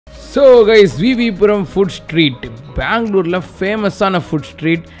So guys, VVpuram food street, Bangalore famous food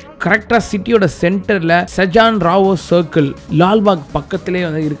street. கரெக்டாக சிட்டியோட சென்டரில் Sajan ராவோ circle Lalbagh பக்கத்திலே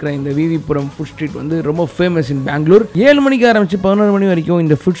வந்து இருக்கிற இந்த விவிபுரம் ஃபுட் ஸ்ட்ரீட் வந்து ரொம்ப ஃபேமஸ் இன் பெங்களூர். 7 மணிக்கு ஆரம்பிச்சு 11 மணி வரைக்கும்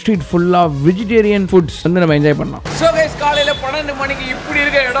இந்த ஃபுட் ஸ்ட்ரீட் ஃபுல்லாக வெஜிடேரியன் ஃபுட்ஸ் வந்து நம்ம என்ஜாய் பண்ணலாம். ஸோ கைஸ், காலையில் 12 மணிக்கு இப்படி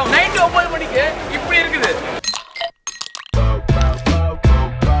இருக்க இடம் நைட்டு 9 மணிக்கு இப்படி இருக்குது.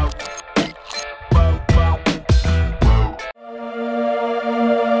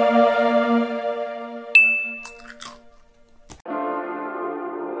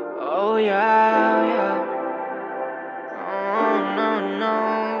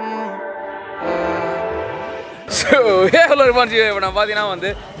 ஹலோ ரிவான்ஜி, நான் பார்த்தீங்கன்னா வந்து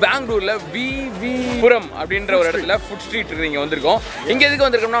பெங்களூரில் விவிபுரம் அப்படின்ற ஒரு இடத்துல ஃபுட் ஸ்ட்ரீட் இருக்குது. இங்கே வந்திருக்கோம். இங்கே எதுக்கு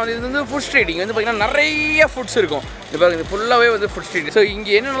வந்திருக்கோம்னா வந்து இது வந்து ஃபுட் ஸ்ட்ரீட். இங்கே வந்து பார்த்தீங்கன்னா நிறைய ஃபுட்ஸ் இருக்கும். இப்போ இது ஃபுல்லாகவே வந்து ஃபுட் ஸ்ட்ரீட். ஸோ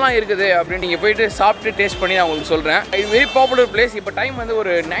இங்கே என்னென்னலாம் இருக்குது அப்படின்னு நீங்கள் போயிட்டு சாப்பிட்டு டேஸ்ட் பண்ணி நான் உங்களுக்கு சொல்கிறேன். இது வெரி பாப்புலர் பிளேஸ். இப்போ டைம் வந்து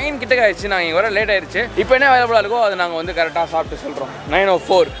ஒரு 9 கிட்டக்க ஆயிடுச்சு. நாங்கள் இங்கே வர லேட் ஆயிடுச்சு. இப்போ என்ன அவைலபிளாக இருக்கோ அதை நாங்கள் வந்து கரெக்டாக சாப்பிட்டு சொல்கிறோம்.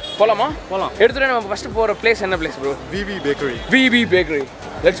 9:04 போகலாமா? போகலாம். எடுத்துகிட்டு நம்ம ஃபஸ்ட்டு போகிற பிளேஸ் என்ன place bro? V V bakery. V V bakery.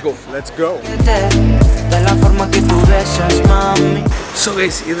 Let's go. Let's go. So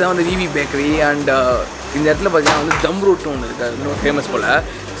guys, இதுதான் வந்து விவி பேக்கரி. அண்ட் இந்த இடத்துல பார்த்தீங்கன்னா வந்து தம் ரூட்டும் ஒன்று இருக்குது. அது இன்னும் ஃபேமஸ் போல்.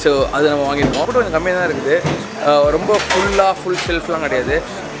 ஸோ அது நம்ம வாங்கியிருக்கோம். கூட கொஞ்சம் கம்மியாக தான் இருக்குது. ரொம்ப ஃபுல் ஷெல்ஃப்லாம் கிடையாது.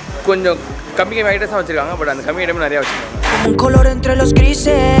 கொஞ்சம் கம்மி ஐட்டம்ஸ் தான் வச்சுருக்காங்க. பட் அந்த கம்மி ஐட்டமும் நிறையா வச்சுருக்காங்க.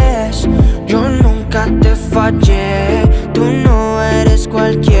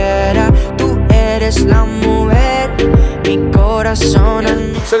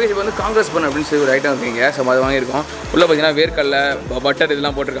 ஸோ இப்போ வந்து காங்கிரஸ் பண்ண அப்படின்னு சொல்லி ஒரு ஐட்டம் இருக்குங்க. ஸோ அதை வாங்கியிருக்கோம். உள்ளே பார்த்தீங்கன்னா வேர்க்கடல, பட்டர்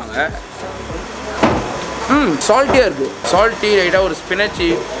இதெல்லாம் போட்டிருக்காங்க. சால்ட்டியாக இருக்குது. சால்ட்டி லைட்டாக ஒரு ஸ்பினச்சி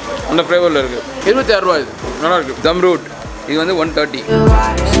அந்த ஃப்ளேவரில் இருக்குது. 26 ரூபா. இது நல்லா இருக்குது. தம் ரூட் இது வந்து 130.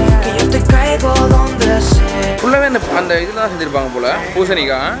 ஃபுல்லாகவே அந்த இதில் தான் செஞ்சுருப்பாங்க போல்.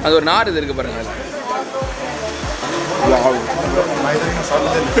 பூசணிக்காய் அது ஒரு நார் இது இருக்குது பாருங்கள்.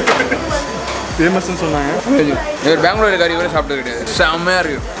 ஃபேமஸ்ன்னு சொன்னாங்க. இவர் பெங்களூர் கறி வரை சாப்பிட்டது கிடையாது. செம்மையாக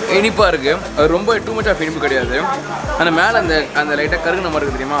இருக்குது. இனிப்பாக இருக்குது. அது ரொம்ப டூ மச் ஆஃப் இனிப்பு கிடையாது. அந்த மேலே அந்த லைட்டாக கருகுன மாதிரி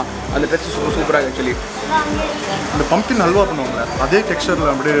இருக்குது தெரியுமா? அந்த டச் சூப்பராக ஆக்சுவலி. இந்த பம்ப்கின் ஹல்வா பண்ணுவாங்க அதே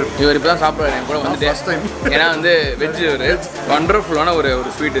டெக்ஸ்சரில் அப்படியே. இவர் இப்போ தான் சாப்பிட்றாரு. என் கூட வந்து டேஸ்ட் டைம். ஏன்னா வந்து வெஜ் ஒரு வண்டர்ஃபுல்லான ஒரு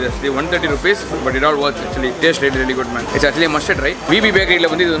ஸ்வீட். இது actually 130 rupees. But it all worth actually. Taste really good man. It's actually must try. விவி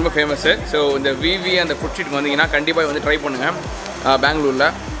பேக்கரியில் வந்து இது ரொம்ப ஃபேமஸ். ஸோ இந்த விவி அந்த ஃபுட் ஸ்ட்ரீட் வந்தீங்கன்னா கண்டிப்பாக வந்து ட்ரை பண்ணுங்கள். பெங்களூரில்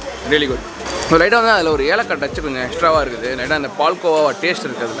ரியலி குட். லைட்டாக வந்து அதில் ஒரு ஏலக்காய் டச்சு கொஞ்சம் எக்ஸ்ட்ராவாக இருக்குது. லைட்டாக அந்த பால்கோவா டேஸ்ட்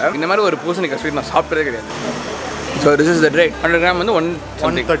இருக்கிறதுல இந்த மாதிரி ஒரு பூசணிக்காய் ஸ்வீட் நான் சாப்பிட்டதே கிடையாது. So this is the rate. 100 gram வந்து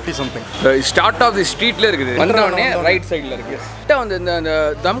 130 சம்திங். ஸ்டார்ட் ஆஃப் தி ஸ்ட்ரீட்டில் இருக்குது. வந்தோடனே ரைட் சைடில் இருக்குது. லைட்டாக வந்து இந்த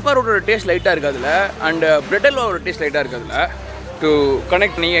தம்காரோட டேஸ்ட் லைட்டாக இருக்குது அதில். அண்ட் பிரெட் அல்வாவோட டேஸ்ட் லைட்டாக இருக்குது அதில். டு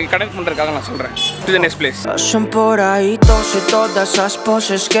கனெக்ட் பண்ணுறதுக்காக நான் சொல்கிறேன். To the next place. Todas esas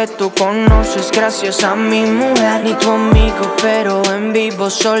poses que tú conoces gracias a mi mujer ni tu amigo pero en vivo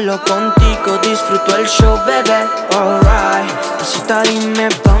solo contigo disfruto el show bebé alright pasita dime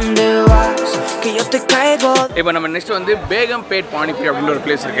pa dónde vas que yo te caigo. இப்போ நம்ம next வந்து பேகம்பேட் பானிபூரி அப்படின்ற ஒரு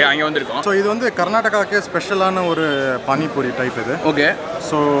place இருக்கு. அங்கே வந்திருக்கோம். So இது வந்து கர்நாடகாவுக்கு ஸ்பெஷலான ஒரு பானிபூரி டைப் இது. Okay.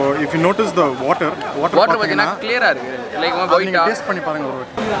 So if you notice the water பார்த்தீங்கன்னா கிளியராக இருக்குது. லைக் நீங்கள் டேஸ்ட் பண்ணி பாருங்க. ஒரு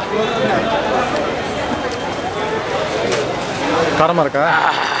காரமாக இருக்கா?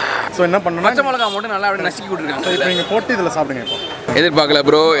 ஸோ என்ன பண்ணணும்? பச்சை மிளகா மட்டும் நல்லா அப்படியே நசுக்கி விட்டுருக்காங்க. இப்போ நீங்கள் போட்டு இதில் சாப்பிடுங்க. இப்போ எதிர்பார்க்கல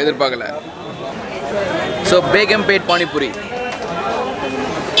ப்ரோ, எதிர்பார்க்கல. ஸோ பேகம்பேட் பானிபூரி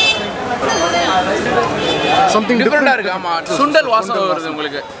சம்திங் டிஃபரெண்டாக இருக்குது. ஆமாம், சுண்டல் வாசம் வருது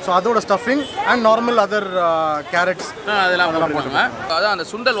உங்களுக்கு. ஸோ அதோட stuffing and normal other carrots அதெல்லாம் போட்டுருவாங்க. அதான் அந்த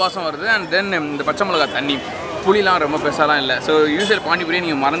சுண்டல் வாசம் வருது. அண்ட் தென் இந்த பச்சை மிளகா தண்ணி புளிலாம் ரொம்ப பெருசாலாம் இல்லை. ஸோ யூஸ்வல் பானிபூரியை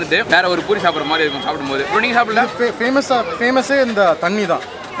நீங்கள் மறந்துட்டு வேற ஒரு பூரி சாப்பிட்ற மாதிரி இருக்கும் சாப்பிடும்போது. இப்போ நீங்கள் சாப்பிடல. ஃபேமஸே இந்த தண்ணி தான்.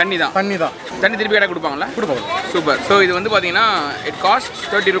 தண்ணி திருப்பி கடை கொடுப்பாங்களா? கொடுப்பாங்க. சூப்பர். ஸோ இது வந்து பார்த்தீங்கன்னா it cost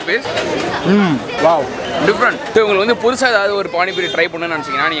 30 rupees. Wow, different. So உங்களுக்கு வந்து புதுசாக ஏதாவது ஒரு பானிபூரி ட்ரை பண்ணணும்னு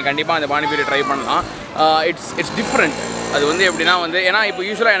நினச்சிங்கன்னா நீங்கள் கண்டிப்பாக அந்த பானிபூரி ட்ரை பண்ணலாம். It's different. அது வந்து எப்படின்னா வந்து ஏன்னா இப்போ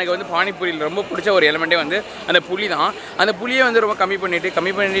யூஸ்வலாக எனக்கு வந்து பானிபூரியில் ரொம்ப பிடிச்ச ஒரு எலிமெண்ட்டே வந்து அந்த புளி தான். அந்த புளியை வந்து ரொம்ப கம்மி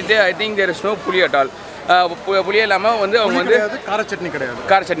பண்ணிவிட்டு I think there is no புளி அட் ஆல். புளியே இல்லாமல் வந்து அவங்க வந்து கார சட்னி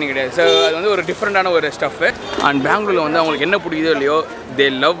கிடையாது. ஸோ அது வந்து ஒரு டிஃப்ரெண்டான ஒரு ஸ்டஃப். அண்ட் பெங்களூரில் வந்து அவங்களுக்கு என்ன பிடிக்குதோ இல்லையோ தே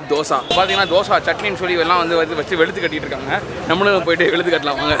லவ் தோசா. பார்த்தீங்கன்னா தோசா சட்னின்னு சொல்லி எல்லாம் வந்து வச்சு வெளுத்து கட்டிட்டு இருக்காங்க. நம்மளும் போயிட்டு வெளுத்து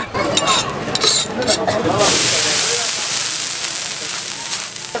கட்டலாம் வாங்க.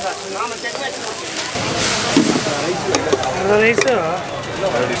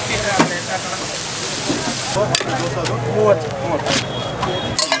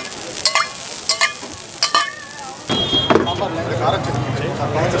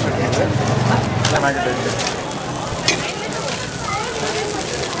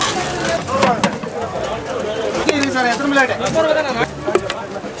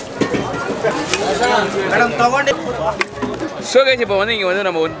 ஸோ கைஸ் இப்போ வந்து இங்கே வந்து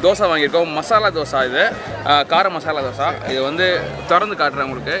நம்ம தோசை வாங்கியிருக்கோம். மசாலா தோசை, இது கார மசாலா தோசை. இது வந்து திறந்து காட்டுறேன்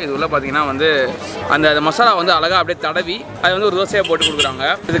உங்களுக்கு. இது உள்ள பார்த்தீங்கன்னா வந்து அந்த மசாலா வந்து அழகாக அப்படியே தடவி அது வந்து ஒரு தோசையாக போட்டு கொடுக்குறாங்க.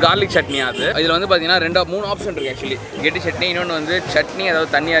 இது கார்லிக் சட்னி. அது இதில் வந்து பார்த்தீங்கன்னா 3 ஆப்ஷன் இருக்குது ஆக்சுவலி. கெட்டி சட்னி, இன்னொன்று வந்து சட்னி அதாவது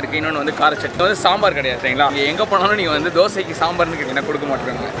தண்ணியாக இருக்குது, இன்னொன்று வந்து கார சட்னி. வந்து சாம்பார் கிடையாது சரிங்களா. நீங்கள் எங்கே போனாலும் நீங்கள் வந்து தோசைக்கு சாம்பார்னு கேட்டீங்கன்னா கொடுக்க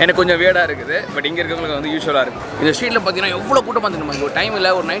மாட்டாங்க. எனக்கு கொஞ்சம் வேடாக இருக்குது, பட் இங்கே இருக்கவங்களுக்கு வந்து யூஸ்வலாக இருக்குது. இந்த ஸ்ட்ரீட்டில் பார்த்தீங்கன்னா எவ்வளோ கூட்டம் பார்த்துட்டு ஒரு டைம்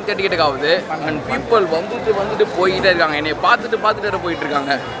இல்லை, ஒரு 9:30 கிட்ட ஆகுது. அண்ட் பீப்புள் வந்துட்டு போயிட்டே இருக்காங்க. என்னை பார்த்துட்டு போயிட்டு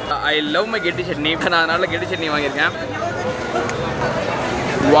இருக்காங்க. ஐ லவ் மை கெட்டி சட்னி. நான் அதனால கெட்டி சட்னி வாங்கியிருக்கேன்.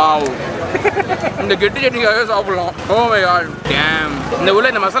 வாவ், இந்த கெட்டி சட்னிக்காகவே சாப்பிடலாம். Oh my God dam. இந்த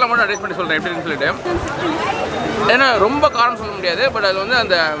உள்ள இந்த மசாலா மட்டும் அட்ஜஸ்ட் பண்ணி சொல்கிறேன் எப்படின்னு சொல்லிட்டு. ஏன்னா ரொம்ப காரம் சொல்ல முடியாது, பட் அதில் வந்து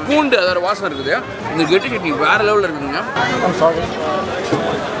அந்த பூண்டு அதோட வாசனை இருக்குது. இந்த கெட்டி சட்னி வேறு லெவலில் இருக்குதுங்க.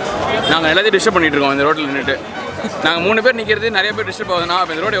 நாங்கள் எல்லாத்தையும் டிஸ்டர்ப் பண்ணிட்டு இருக்கோம் இந்த ரோட்டில் நின்றுட்டு. நாங்கள் 3 பேர் நிற்கிறது, நிறைய பேர் டிஸ்டர்ப் ஆகுதுன்னா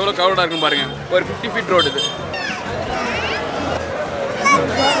அப்போ இந்த ரோடு எவ்வளோ கவர்டாக இருக்குன்னு பாருங்கள். ஒரு 50 feet ரோடு இது.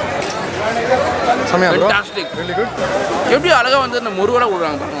 எப்படி அழகா வந்து இந்த முருகலா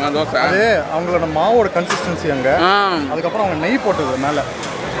விடுறாங்க பாருங்க தோசை. அது அவங்களோட மாவோட கன்சிஸ்டன்சி அங்க. அதுக்கப்புறம் அவங்க நெய் போட்டது மேல.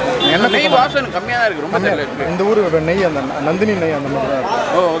 என்ன நெய் வாசனை கம்மியா தான் இருக்கு, ரொம்ப தெரியல. இந்த ஊரு நெய் அந்த நந்தினி நெய் அந்த மாதிரி தான் இருக்கு.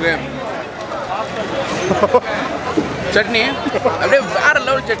 ஓ ஓகே. சட்னி அப்படியே வேற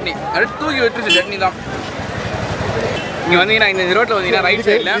லெவல் சட்னி, அப்படியே தூக்கி வச்சு சட்னி தான். இங்கே வந்தீங்கன்னா இந்த ரோட்டில் வந்தீங்கன்னா ரைட்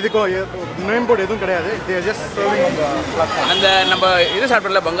சைடில் இதுக்கு நேம் போர்டு எதுவும் கிடையாது. அந்த நம்ம இது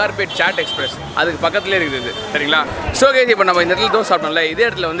சாப்பிடல பங்கார்பேட் சாட் எக்ஸ்பிரஸ், அதுக்கு பக்கத்துலேயே இருக்குது இது சரிங்களா. ஸோ கேஸ் இப்போ நம்ம இந்த இடத்துல தோசை சாப்பிட்டோம்ல, இதே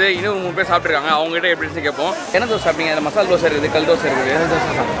இடத்துல வந்து இன்னும் 3 பேர் சாப்பிட்ருக்காங்க. அவங்ககிட்ட எப்படி கேட்போம், என்ன தோசை சாப்பிட்டீங்க? அந்த மசாலா தோசை இருக்குது, கல் தோசை இருக்குது.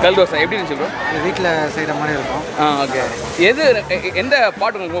 கல் தோசை எப்படி இருந்துச்சு ப்ரோ? வீட்டில் செய்கிற மாதிரி இருக்கும். ஓகே. எது எந்த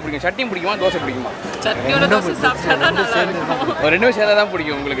பாட்டு உங்களுக்கு ரொம்ப பிடிக்கும்? சட்னி பிடிக்குமா தோசை பிடிக்குமா? சட்னியோட தோசை சாப்பிட்டா தான் நல்லா இருக்கும். ஒரு 2 சேர்ந்தா தான்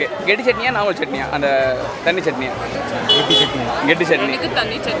பிடிக்கும் உங்களுக்கு. கெட்டி சட்னியா நாவல் சட்னியா? அந்த தண்ணி சட்னியா? கெட்டி சட்னி. எனக்கு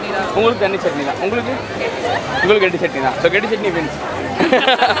தண்ணி சட்னி தான். உங்களுக்கு தண்ணி சட்னி தான். உங்களுக்கு கெட்டி சட்னி தான். ஸோ கெட்டி chutney means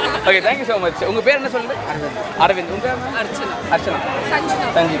okay. Thank you so much. உங்கள் பேர் என்ன சொல்லுங்கள்? அரவிந்த். உங்கள் Archana. Archana.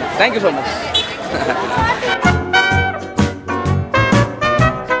 Sanjeev. Thank you so much.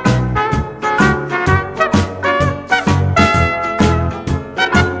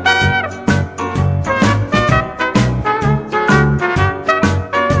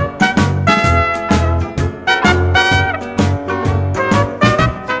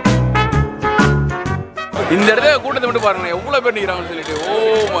 இந்த இடத்துல கூட்டத்தை மட்டும் பாருங்க, எவ்வளோ பேர் நிற்கிறாங்கன்னு சொல்லிட்டு. ஓ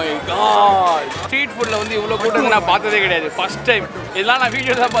மை காட், ஸ்ட்ரீட் ஃபுட்டில் வந்து இவ்வளோ கூட்டத்தை நான் பார்த்ததே கிடையாது. First time. இதெல்லாம் நான்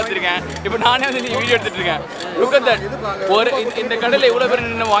வீடியோ தான் பார்த்துருக்கேன். இப்போ நானே வந்து நீ வீடியோ எடுத்துட்டு இருக்கேன். Look at that. ஒரு இந்த கடையில் இவ்வளோ பேர்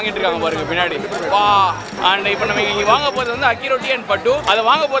நின்று வாங்கிட்டு இருக்காங்க பாருங்க பின்னாடி. வா. அண்ட் இப்போ நம்ம இங்கே வாங்க போகிறது வந்து அக்கி ரொட்டி அண்ட் பட்டு. அதை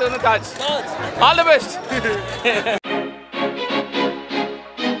வாங்க போகிறது வந்து Taj. All the best.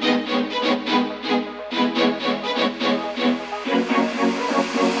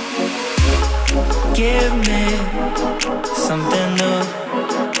 Give me something new.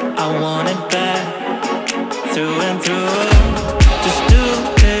 I want it back, through and through. Just do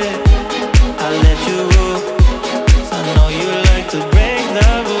it, I'll let you rule. I know you like to break the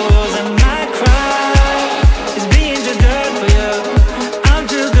rules. And my cry is being too good for you. I'm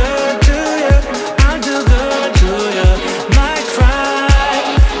too good to you, I'm too good to you. My cry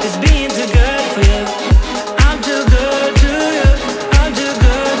is being too good for you. I'm too good to you, I'm too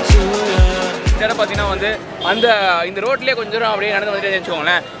good to you. பார்த்தீங்கன்னா வந்து இந்த ரோட்லேயே கொஞ்சம் தூரம் அப்படியே நடந்து வந்துட்டு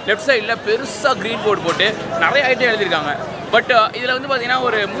வச்சுக்கோங்களேன். லெஃப்ட் சைடில் பெருசாக க்ரீன் போர்டு போட்டு நிறைய ஐட்டம் எழுதியிருக்காங்க. பட் இதில் வந்து பார்த்தீங்கன்னா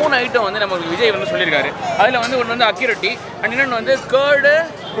ஒரு 3 ஐட்டம் வந்து நமக்கு விஜய் வந்து சொல்லியிருக்காரு. அதில் வந்து ஒன்று வந்து அக்கி ரொட்டி அண்ட் இன்னொன்று வந்து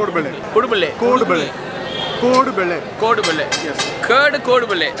கோடுபல்லே எஸ் கேர்டு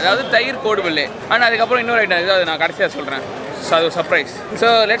கோடுபல்லே, அதாவது தயிர் கோடுபல்லே. அண்ட் அதுக்கப்புறம் இன்னொரு ஐட்டம் இது, அதை நான் கடைசியாக சொல்கிறேன். ஸோ அது surprise. So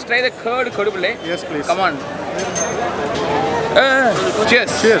let's try the curd கோடுபல்லே. Yes please. Come on.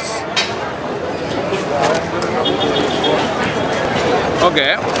 Cheers. Okay,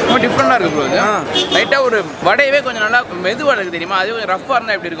 ரொம்ப டிஃப்ரெண்டாக இருக்குது ப்ரோ. இது லைட்டாக ஒரு வடையவே கொஞ்சம் நல்லா மெதுவாக இருக்குது தெரியுமா? அது கொஞ்சம் ரஃப்பாக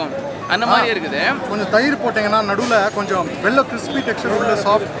இருந்தால் எப்படி இருக்கும் அந்த மாதிரி இருக்குது. கொஞ்சம் தயிர் போட்டிங்கன்னா நடுவில் கொஞ்சம் வெள்ளை கிறிஸ்பி டெக்ஸ்சர் உள்ள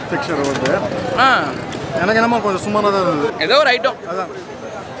சாஃப்ட் டெக்ஸ்சர் வருது. எனக்கு என்னமோ கொஞ்சம் சுமாராக தான் இருந்தது. ஏதோ ஒரு ஐட்டம். அதான்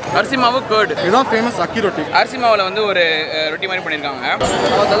அரிசி மாவு கேர்டு. இதுதான் ஃபேமஸ் அக்கி ரொட்டி. அரிசி மாவில் வந்து ஒரு ரொட்டி மாதிரி பண்ணியிருக்காங்க.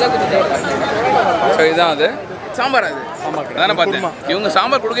 ஸோ இதுதான் அது சாம்பார். அது அதானே பார்த்தேன். இவங்க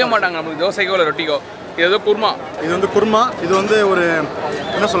சாம்பார் கொடுக்கவே மாட்டாங்க நமக்கு தோசைக்கோ இல்லை ரொட்டிக்கோ. இது ஏதோ குருமா. இது வந்து குருமா. இது வந்து ஒரு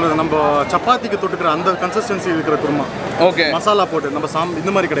என்ன சொல்றது, நம்ம சப்பாத்திக்கு தொட்டுக்கிற அந்த கன்சிஸ்டன்சி இருக்கிற குருமா. ஓகே. மசாலா போட்டு நம்ம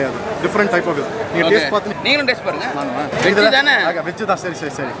இந்த மாதிரி கிடையாது. Different type of. நீங்க டேஸ்ட் பார்த்து நீங்களும் டேஸ்ட் பாருங்க. வெஜ் தானே? வெஜ் தான். சரி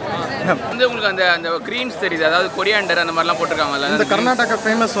சரி சரி. வந்து உங்களுக்கு அந்த அந்த கிரீன்ஸ் தெரியுது, அதாவது கொரியாண்டர் அந்த மாதிரிலாம் போட்டிருக்காங்கல்ல. இந்த கர்நாடகா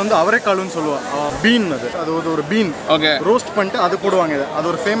ஃபேமஸ் வந்து அவரைக்காலுன்னு சொல்லுவாங்க. பீன் அது ஒரு பீன். ஓகே. ரோஸ்ட் பண்ணிட்டு அது போடுவாங்க. அது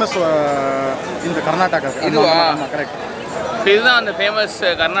ஒரு ஃபேமஸ் இந்த கர்நாடகா. இதுவா? கரெக்ட். இதுதான் அந்த ஃபேமஸ்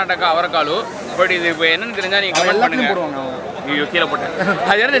கர்நாடகா அவரைக்காலு. பட் இது இப்போ என்னன்னு தெரிஞ்சா நீங்க கமெண்ட் பண்ணுங்க. ஐயோ கீழே போட்டேன்.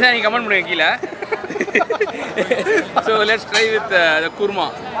 அது என்ன தெரிஞ்சா நீங்க கமெண்ட் பண்ணுங்க கீழே. So let's try with kurma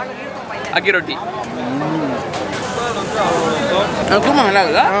அக்கி ரொட்டி. குருமா நல்லா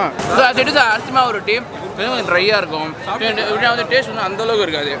இருக்குதா? அது எடுத்து அரிசி மாவு ரொட்டி கொஞ்சம் ட்ரையாக இருக்கும். வந்து டேஸ்ட் வந்து அந்தளவுக்கு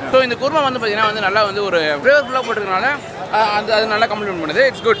இருக்காது. ஸோ இந்த குருமா வந்து பார்த்தீங்கன்னா வந்து நல்லா வந்து ஒரு ஃப்ளேவர்ஃபுல்லாக போட்டுருக்கனால அது நல்லா கம்ப்ளீட் பண்ணுது.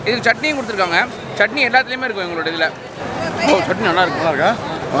 It's good. இது சட்னியும் கொடுத்துருக்காங்க. சட்னி எல்லாத்துலேயுமே இருக்கும் எங்களோட இதில். ஓ சட்னி நல்லா இருக்கு. நல்லா இருக்கா?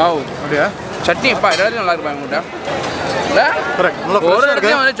 வாவ் அப்படியா? சட்னி இப்போ எல்லாத்தையும் நல்லா இருப்பாங்க உங்கள்கிட்ட. இல்லை கரெக்ட். நல்லா ஒரு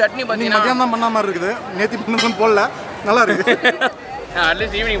இடத்துலையும் வந்து சட்னி பார்த்தீங்கன்னா மதியம் தான் பண்ண மாதிரி இருக்குது. நேற்று பண்ணதும் போடல. நல்லா இருக்கு.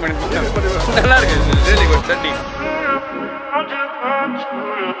 அட்லீஸ்ட் ஈவினிங் பண்ணி நல்லா இருக்கு. Really good chutney.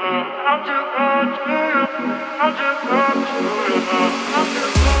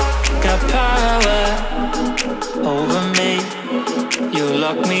 Got power over me. You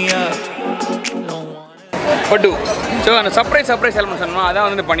lock me up. பட்டு. ஸோ அந்த சர்ப்ரைஸ் எலமெண்ட் சொன்னோம், அதான்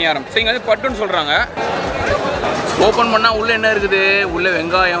வந்து பணியாரம். ஸோ இங்கே வந்து பட்டுன்னு சொல்கிறாங்க. ஓப்பன் பண்ணால் உள்ளே என்ன இருக்குது? உள்ளே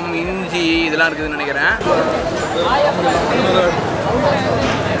வெங்காயம், இஞ்சி இதெல்லாம் இருக்குதுன்னு நினைக்கிறேன்.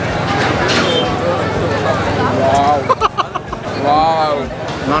 வாவ்.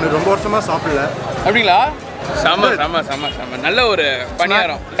 நான் ரொம்ப வருஷமாக சாப்பிடல. அப்படிங்களா? செம்ம செம்ம செம்ம செம்ம நல்ல ஒரு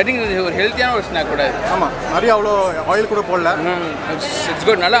பணியாரம். ஐ திங்க் இது ஒரு ஹெல்த்தியான ஒரு ஸ்நாக் கூட. ஆமாம், நிறைய அவ்வளோ ஆயில் கூட போடல. It's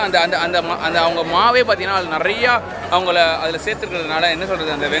good. நல்லா அந்த அந்த அந்த அந்த அவங்க மாவே பார்த்தீங்கன்னா அது நிறையா அவங்கள அதில் சேர்த்துருக்கிறதுனால என்ன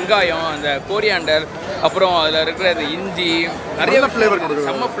சொல்கிறது, அந்த வெங்காயம், அந்த கோரியாண்டர், அப்புறம் அதில் இருக்கிற அந்த இஞ்சி நிறைய ஃப்ளேவர் கொடுக்குது.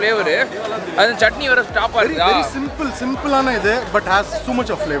 செம்ம ஃப்ளேவரு. அது சட்னி வர ஸ்டாப்பாக இருக்குதா? சிம்பிளான இது, but has too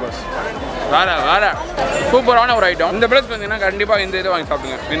much of flavours. வேற சூப்பரான ஒரு ஐட்டம். இந்த பிளேஸ் வந்தீங்கன்னா கண்டிப்பாக இந்த இதை வாங்கி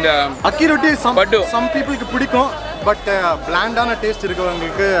சாப்பிடுங்க. இந்த அக்கி ரொட்டி பட்டு சம் பீப்புளுக்கு பிடிக்கும், பட் பிளாண்டான டேஸ்ட்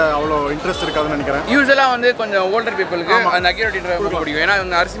இருக்கிறவங்களுக்கு அவ்வளோ இன்ட்ரெஸ்ட் இருக்காதுன்னு நினைக்கிறேன். யூஸ்வலாக வந்து கொஞ்சம் ஓல்டர் பீப்புளுக்கு அந்த அக்கி ரொட்டி பிடிக்கும். ஏன்னா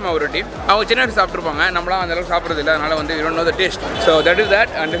அவங்க அரிசி மாவு ரொட்டி அவங்க சின்ன வயசு சாப்பிட்ருப்பாங்க. நம்மளாம் அந்த அளவுக்கு சாப்பிட்றது இல்லை. அதனால வந்து you know the taste. So that is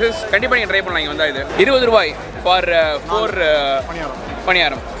that. And this is கண்டிப்பாக நீங்கள் ட்ரை பண்ணலாம். இங்கே வந்தால் இது 20 ரூபாய் ஃபார் 4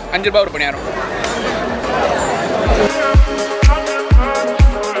 பணியாரம். 5 ரூபாய் ஒரு பணியாரம்.